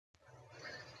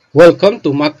Welcome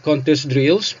to Math Contest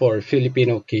Drills for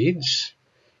Filipino Kids.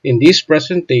 In this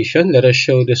presentation, let us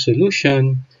show the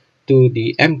solution to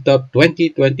the MTAP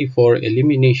 2024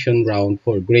 Elimination Round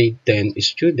for Grade 10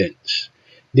 students.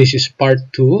 This is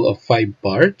part 2 of 5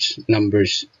 parts,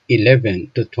 numbers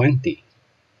 11 to 20.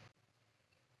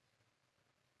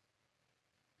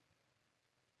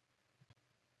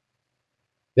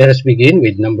 Let us begin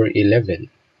with number 11.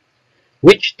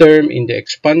 Which term in the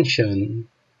expansion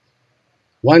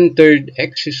 1/3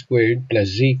 x squared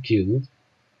plus z cubed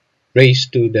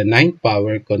raised to the ninth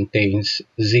power contains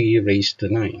z raised to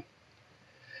 9?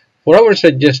 For our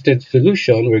suggested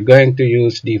solution, we're going to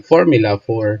use the formula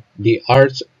for the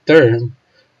rth term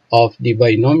of the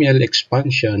binomial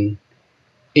expansion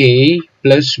a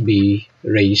plus b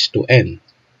raised to n.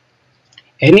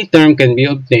 Any term can be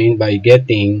obtained by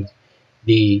getting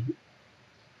the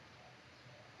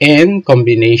n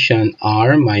combination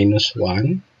r minus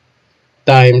 1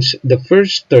 times the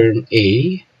first term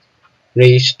a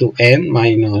raised to n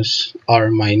minus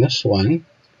r minus 1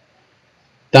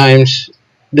 times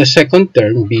the second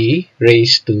term b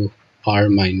raised to r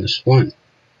minus 1.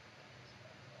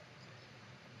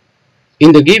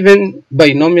 In the given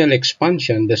binomial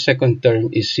expansion, the second term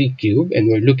is z cubed, and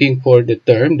we're looking for the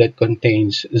term that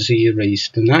contains z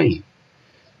raised to 9.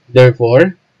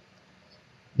 Therefore,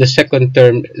 the second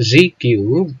term z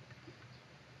cubed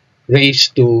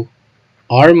raised to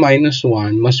r minus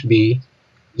 1 must be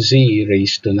z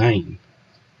raised to 9.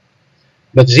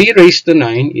 But z raised to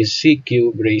 9 is c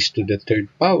cubed raised to the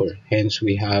third power. Hence,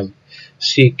 we have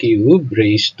c cubed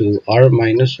raised to r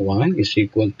minus 1 is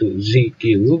equal to z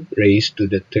cubed raised to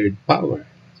the third power.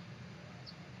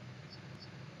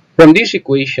 From this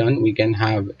equation, we can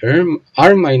have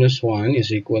r minus 1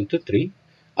 is equal to 3.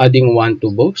 Adding 1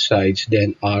 to both sides,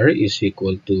 then r is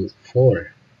equal to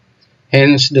 4.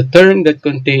 Hence, the term that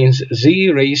contains z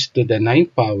raised to the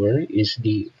ninth power is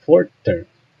the fourth term.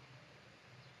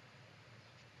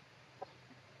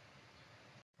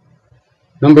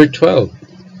 Number 12.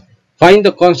 Find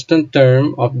the constant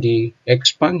term of the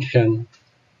expansion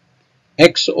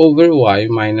x over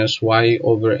y minus y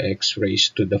over x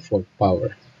raised to the fourth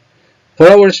power.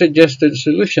 For our suggested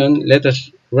solution, let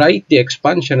us write the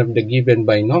expansion of the given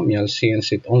binomial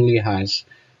since it only has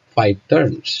 5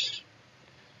 terms.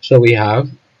 So we have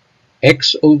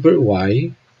x over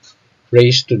y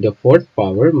raised to the fourth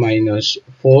power minus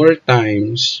 4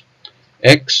 times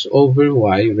x over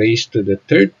y raised to the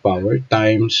third power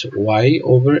times y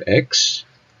over x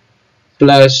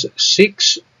plus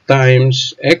 6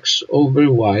 times x over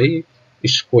y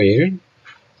squared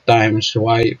times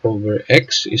y over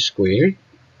x squared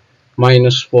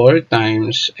minus 4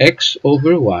 times x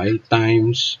over y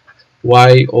times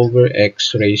y over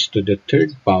x raised to the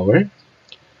third power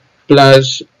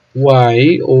plus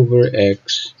y over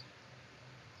x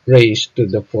raised to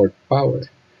the fourth power.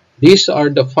 These are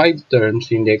the 5 terms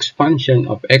in the expansion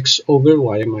of x over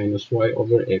y minus y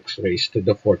over x raised to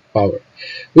the fourth power.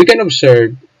 We can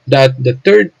observe that the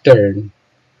third term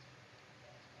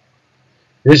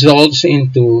results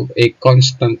into a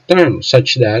constant term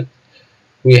such that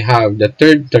we have the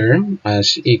third term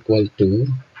as equal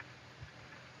to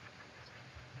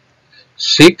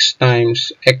 6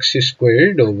 times x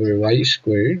squared over y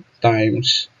squared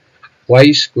times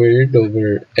y squared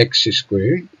over x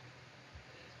squared.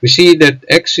 We see that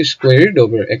x squared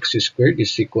over x squared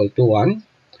is equal to 1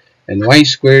 and y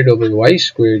squared over y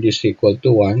squared is equal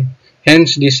to 1.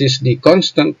 Hence, this is the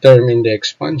constant term in the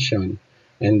expansion,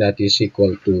 and that is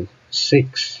equal to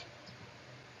 6.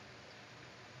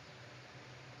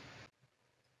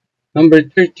 Number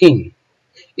 13.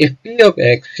 If p of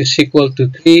x is equal to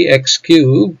 3x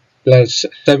cubed plus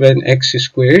 7x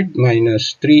squared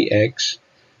minus 3x,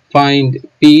 find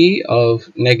p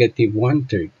of negative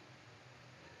 1/3.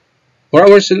 For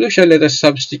our solution, let us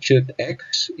substitute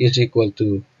x is equal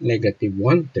to negative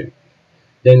 1/3.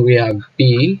 Then we have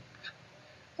p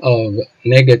of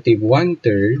negative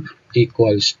 1/3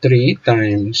 equals 3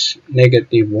 times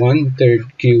negative 1/3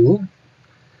 cubed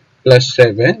plus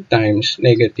 7 times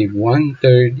negative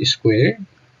 1/3 squared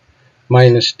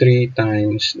minus 3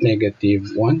 times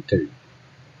negative 1/3.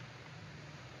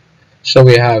 So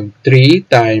we have 3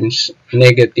 times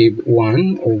negative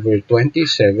 1 over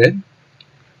 27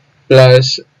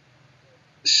 plus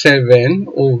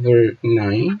 7 over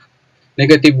 9.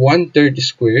 Negative 1/3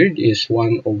 squared is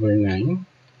 1 over 9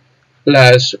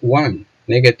 plus 1.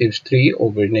 Negative 3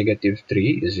 over negative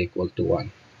 3 is equal to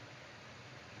 1.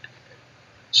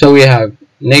 So we have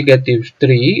negative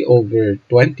 3 over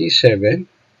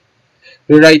 27.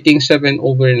 Rewriting 7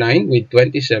 over 9 with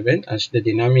 27 as the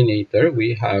denominator,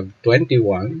 we have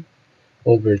 21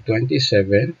 over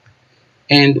 27,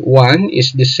 and 1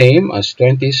 is the same as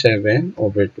 27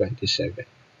 over 27.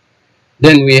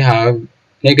 Then we have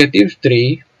negative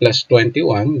 3 plus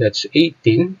 21, that's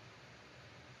 18,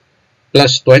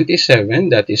 plus 27,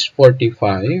 that is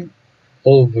 45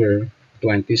 over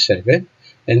 27.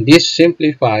 And this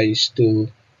simplifies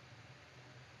to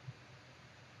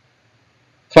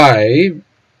 5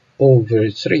 over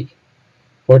 3.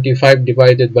 45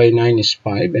 divided by 9 is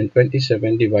 5, and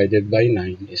 27 divided by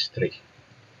 9 is 3.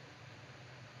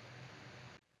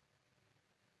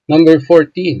 Number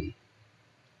 14.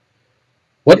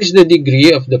 What is the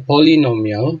degree of the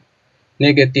polynomial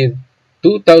negative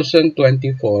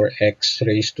 2024x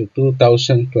raised to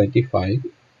 2025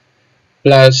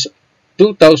 plus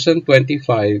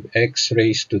 2025x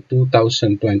raised to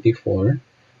 2024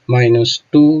 minus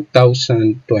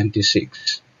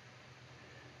 2026?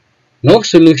 No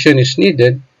solution is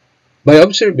needed. By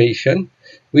observation,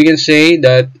 we can say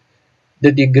that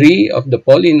the degree of the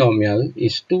polynomial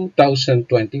is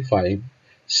 2025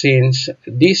 since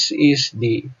this is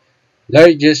the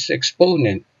largest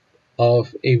exponent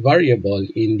of a variable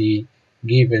in the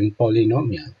given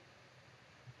polynomial.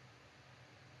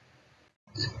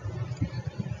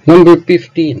 Number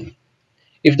 15.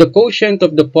 If the quotient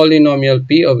of the polynomial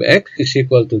p of x is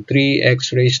equal to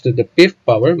 3x raised to the 5th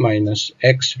power minus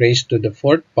x raised to the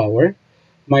 4th power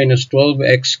minus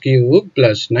 12x cubed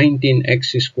plus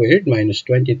 19x squared minus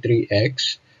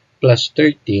 23x plus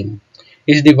 13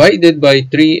 is divided by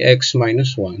 3x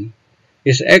minus 1,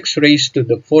 is x raised to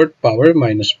the 4th power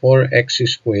minus 4x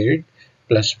squared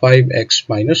plus 5x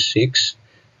minus 6,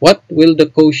 what will the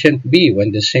quotient be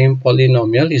when the same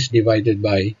polynomial is divided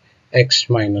by x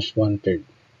minus 1/3?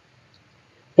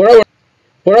 For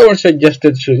our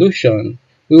suggested solution,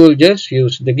 we will just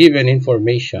use the given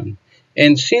information.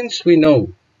 And since we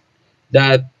know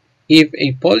that if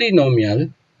a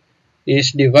polynomial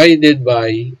is divided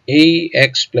by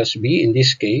ax plus b, in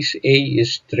this case, a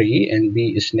is 3 and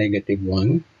b is negative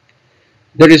 1,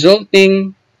 the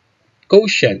resulting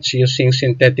quotients using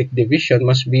synthetic division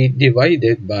must be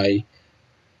divided by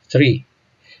 3.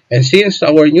 And since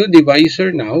our new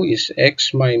divisor now is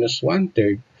x minus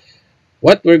 1/3,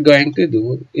 what we're going to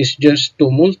do is just to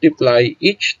multiply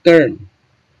each term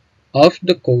of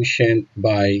the quotient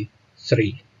by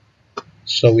 3.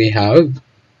 So we have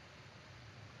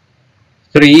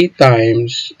 3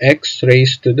 times x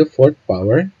raised to the 4th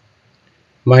power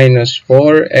minus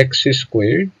 4x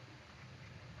squared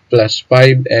plus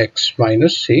 5x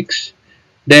minus 6.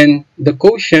 Then the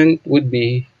quotient would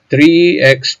be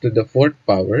 3x to the 4th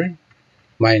power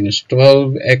minus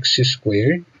 12x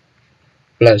squared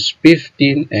plus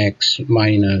 15x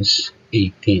minus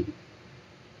 18.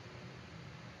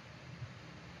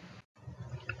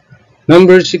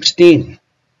 Number 16.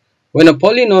 When a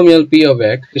polynomial p of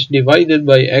x is divided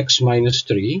by x minus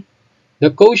 3,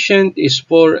 the quotient is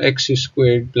 4x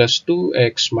squared plus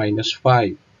 2x minus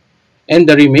 5, and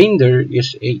the remainder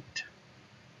is 8.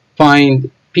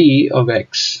 Find p of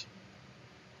x.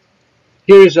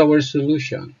 Here is our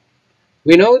solution.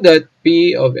 We know that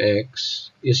p of x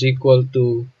is equal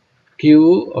to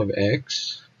q of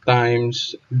x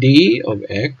times d of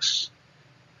x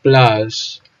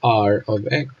plus r of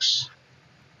x,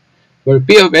 where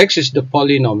p of x is the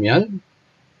polynomial,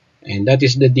 and that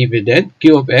is the dividend,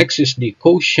 q of x is the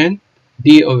quotient,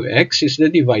 d of x is the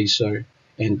divisor,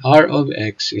 and r of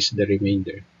x is the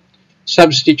remainder.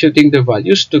 Substituting the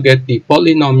values to get the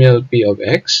polynomial p of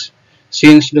x,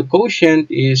 since the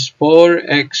quotient is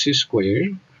 4x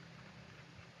squared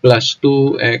plus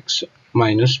 2x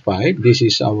minus 5, this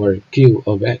is our q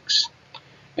of x.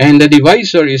 And the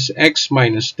divisor is x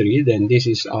minus 3, then this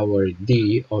is our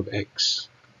d of x.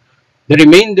 The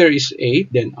remainder is 8,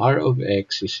 then r of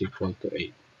x is equal to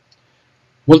 8.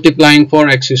 Multiplying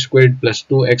 4x squared plus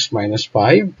 2x minus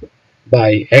 5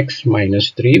 by x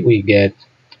minus 3, we get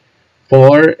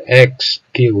 4x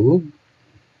cubed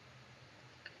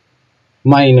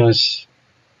minus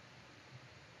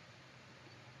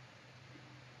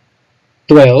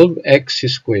 12x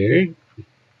squared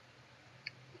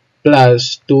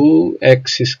plus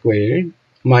 2x squared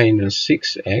minus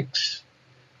 6x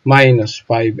minus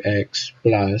 5x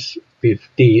plus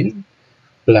 15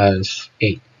 plus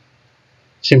 8.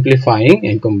 Simplifying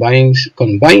and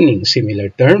combining similar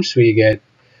terms, we get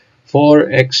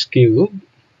 4x cubed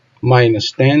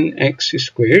minus 10x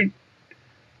squared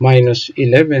minus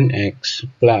 11x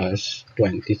plus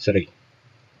 23.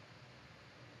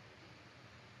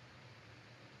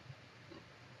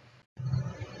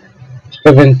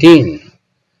 (17)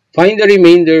 Find the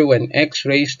remainder when x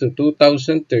raised to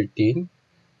 2013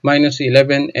 minus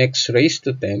 11x raised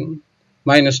to 10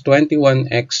 minus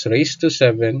 21x raised to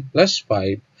 7 plus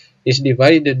 5 is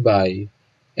divided by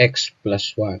x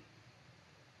plus 1.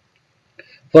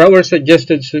 For our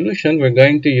suggested solution, we're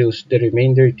going to use the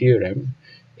remainder theorem.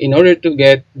 In order to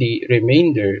get the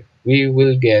remainder, we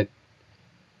will get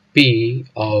p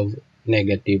of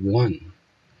negative 1.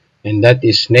 And that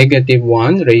is negative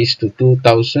 1 raised to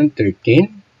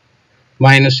 2013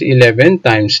 minus 11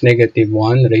 times negative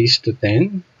 1 raised to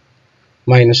 10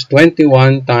 minus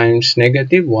 21 times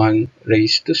negative 1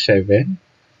 raised to 7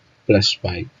 plus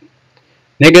 5.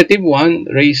 Negative 1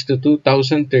 raised to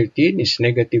 2013 is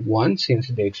negative 1 since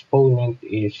the exponent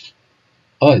is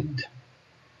odd.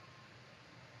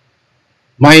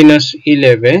 Minus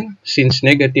 11 since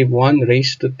negative 1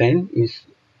 raised to 10 is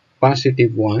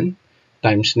positive 1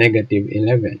 times negative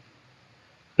 11.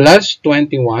 Plus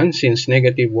 21 since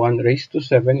negative 1 raised to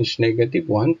 7 is negative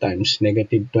 1 times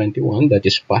negative 21, that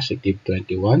is positive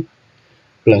 21,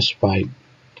 plus 5.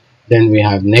 Then we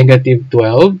have negative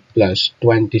 12 plus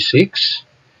 26.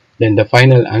 Then the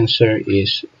final answer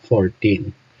is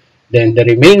 14. Then the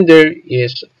remainder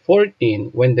is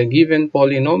 14 when the given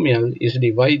polynomial is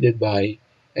divided by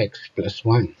x plus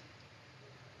 1.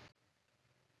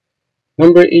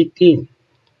 Number 18.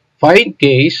 Find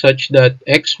k such that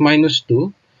x minus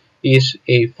 2 is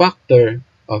a factor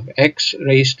of x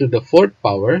raised to the fourth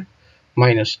power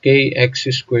minus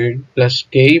kx squared plus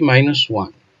k minus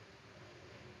 1.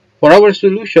 For our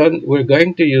solution, we're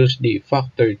going to use the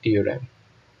factor theorem.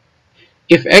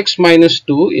 If x minus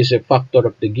 2 is a factor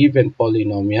of the given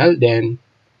polynomial, then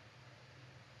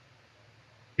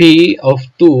p of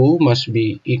 2 must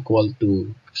be equal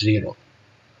to 0.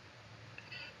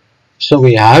 So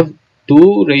we have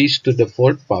 2 raised to the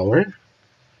fourth power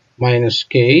minus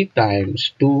k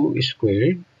times 2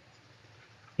 squared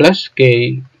plus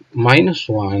k minus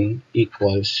 1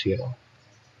 equals 0.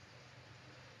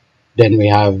 Then we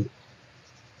have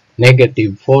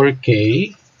negative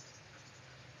 4k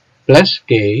plus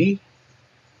k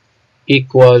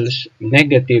equals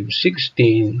negative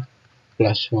 16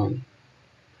 plus 1.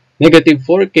 Negative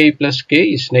 4k plus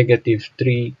k is negative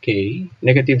 3k.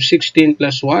 Negative 16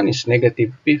 plus 1 is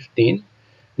negative 15.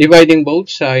 Dividing both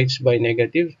sides by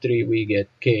negative 3, we get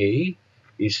k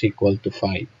is equal to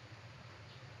 5.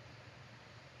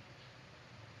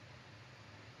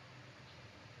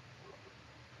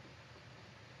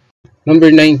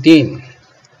 Number 19.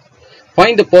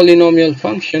 Find the polynomial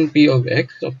function p of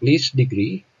x of least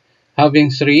degree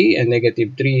having 3 and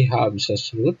negative 3 halves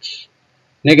as roots,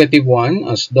 negative 1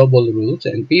 as double roots,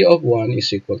 and p of 1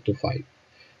 is equal to 5.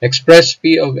 Express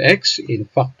p of x in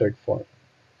factored form.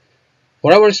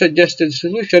 For our suggested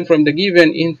solution from the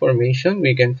given information,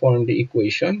 we can form the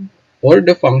equation or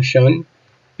the function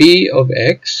p of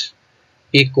x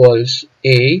equals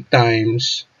a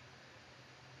times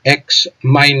x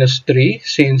minus 3,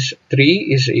 since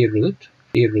 3 is a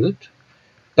root,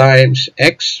 times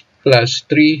x plus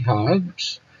 3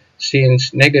 halves,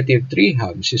 since negative 3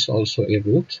 halves is also a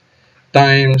root,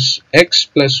 times x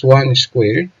plus 1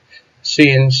 squared,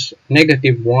 since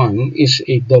negative 1 is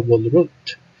a double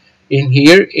root. In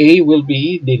here, a will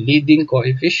be the leading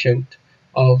coefficient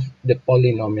of the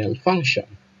polynomial function.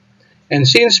 And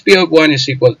since p of 1 is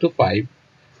equal to 5,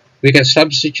 we can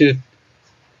substitute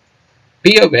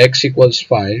p of x equals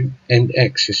 5 and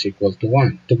x is equal to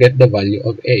 1 to get the value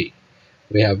of a.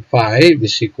 We have 5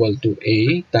 is equal to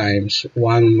a times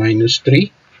 1 minus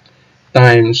 3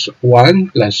 times 1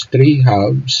 plus 3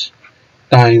 halves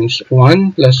times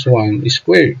 1 plus 1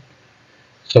 squared.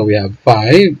 So we have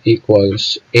 5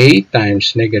 equals a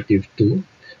times negative 2.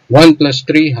 1 plus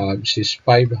 3 halves is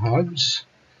 5 halves.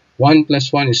 1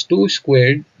 plus 1 is 2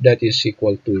 squared, that is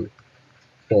equal to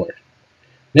 4.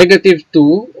 Negative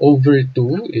 2 over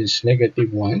 2 is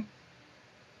negative 1.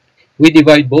 We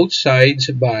divide both sides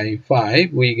by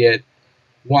 5. We get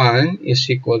 1 is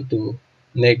equal to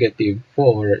negative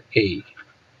 4a.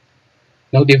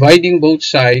 Now dividing both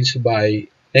sides by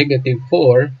negative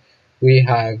 4, we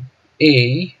have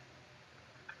a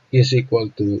is equal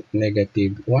to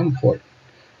negative 1/4.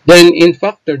 Then in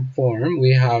factored form,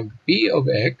 we have p of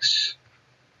x,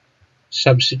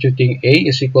 substituting a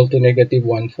is equal to negative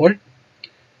 1/4.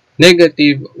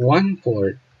 Negative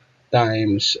 1/4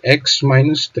 times x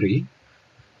minus 3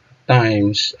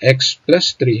 times x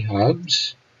plus 3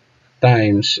 halves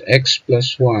times x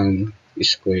plus 1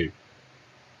 squared.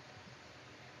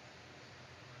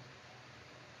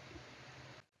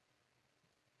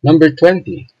 Number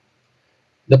 20.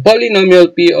 The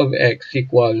polynomial p of x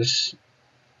equals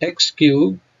x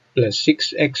cubed plus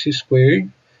 6x squared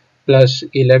plus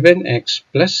 11x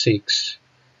plus 6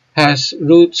 has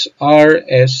roots r,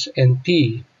 s, and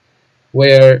t,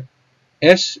 where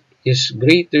S is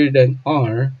greater than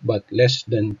R but less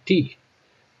than T.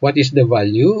 What is the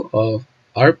value of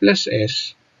R plus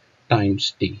S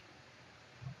times T?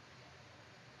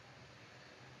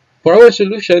 For our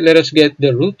solution, let us get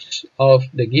the roots of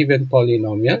the given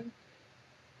polynomial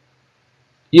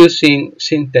using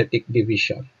synthetic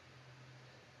division.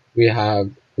 We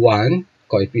have 1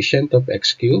 coefficient of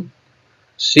x cubed,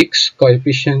 6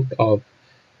 coefficient of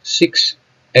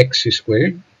 6x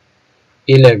squared,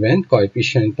 11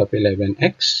 coefficient of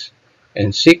 11x,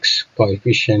 and 6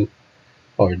 coefficient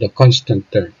or the constant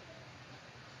term.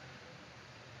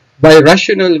 By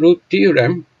rational root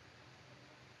theorem,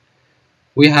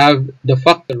 we have the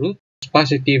factor roots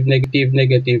positive,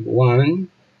 negative 1,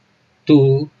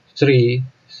 2, 3,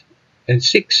 and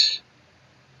 6.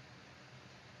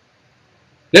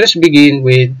 Let us begin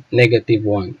with negative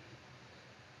 1.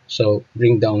 So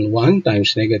bring down 1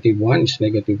 times negative 1 is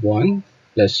negative 1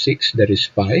 plus 6, that is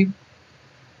 5.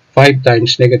 5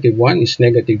 times negative 1 is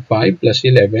negative 5 plus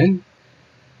 11,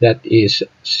 that is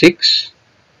 6.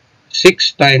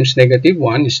 6 times negative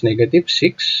 1 is negative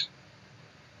 6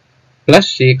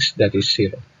 plus 6, that is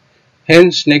 0.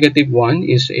 Hence, negative 1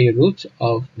 is a root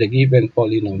of the given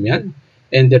polynomial,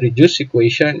 and the reduced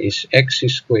equation is x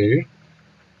squared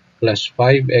plus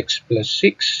 5x plus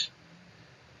 6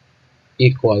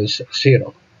 equals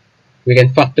 0. We can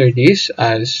factor this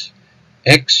as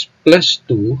x plus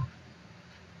 2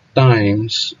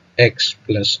 times x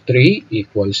plus 3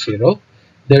 equals 0.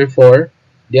 Therefore,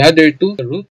 the other two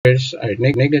roots are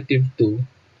negative 2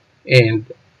 and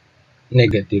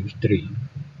negative 3.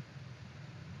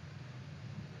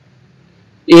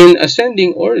 In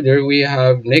ascending order, we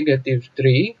have negative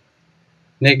 3,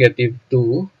 negative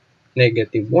 2,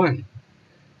 negative 1.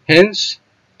 Hence,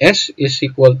 S is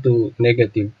equal to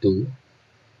negative 2,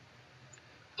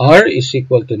 R is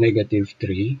equal to negative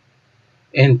 3,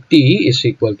 and T is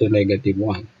equal to negative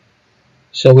 1.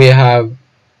 So we have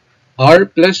R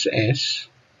plus S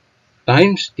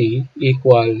times T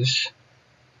equals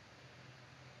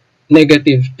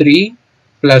negative 3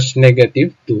 plus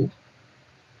negative 2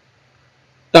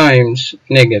 times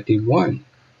negative 1.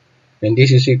 And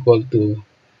this is equal to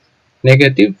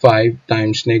negative 5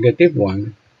 times negative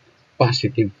 1,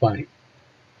 positive 5.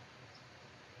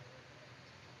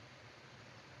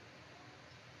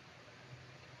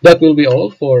 That will be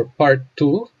all for part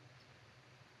 2.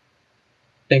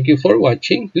 Thank you for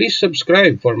watching. Please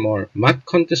subscribe for more math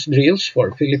contest drills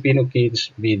for Filipino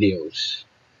kids videos.